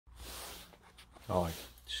Hi,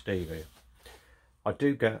 Steve here. I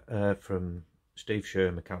do get from Steve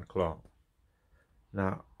Sher Mechanical Art.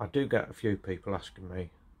 Now, I do get a few people asking me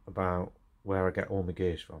about where I get all my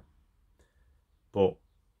gears from, but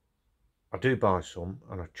I do buy some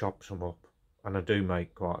and I chop some up, and I do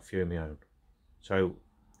make quite a few of my own. So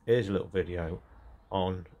here's a little video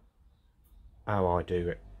on how I do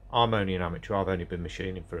it. I'm only an amateur. I've only been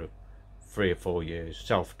machining for 3 or 4 years,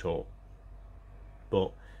 self-taught,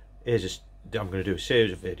 but I'm going to do a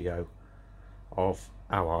series of video of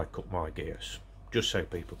how I cut my gears, just so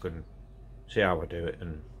people can see how I do it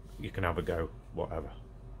and you can have a go, whatever.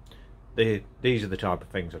 These are the type of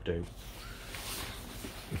things I do.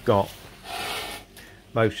 You've got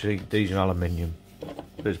mostly these are aluminium.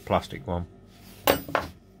 There's a plastic one.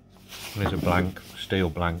 There's a blank, steel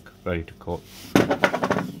blank, ready to cut.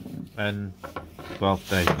 And well,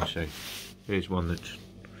 there you can see. Here's one that's,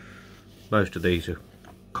 most of these are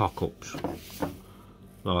cock-ups,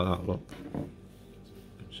 like that, look.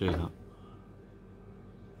 See that?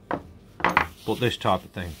 But this type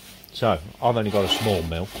of thing. So I've only got a small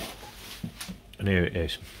mill, and here it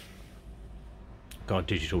is. Got a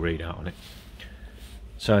digital readout on it.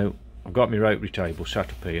 So I've got my rotary table set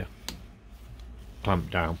up here,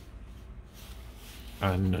 clamped down,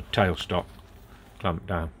 and a tailstock clamped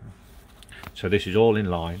down. So this is all in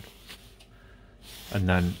line, and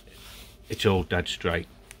then it's all dead straight,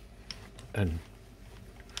 and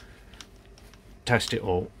test it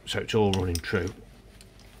all so it's all running true,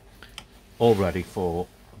 all ready for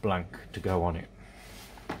a blank to go on it,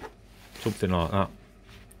 something like that.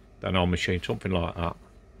 Then I'll machine something like that,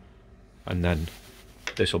 and then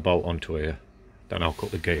this will bolt onto here, then I'll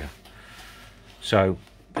cut the gear. So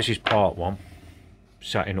this is part one,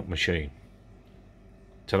 setting up machine.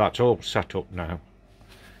 So that's all set up now,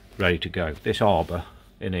 ready to go. This arbor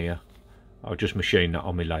in here, I'll just machine that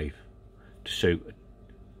on my lathe to suit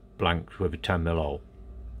blanks with a 10mm hole,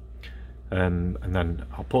 and then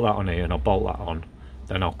I'll put that on here and I'll bolt that on,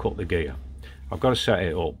 then I'll cut the gear. I've got to set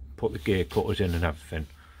it up, put the gear cutters in and everything,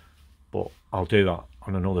 but I'll do that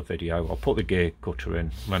on another video. I'll put the gear cutter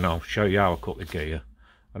in, then I'll show you how I cut the gear,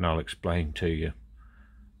 and I'll explain to you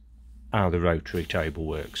how the rotary table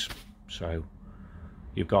works, so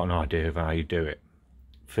you've got an idea of how you do it.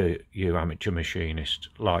 For you amateur machinists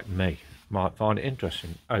like me, might find it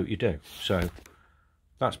interesting. I hope you do. So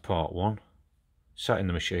that's part one, setting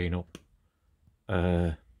the machine up,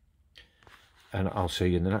 and I'll see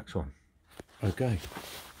you in the next one. Okay,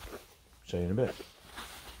 see you in a bit.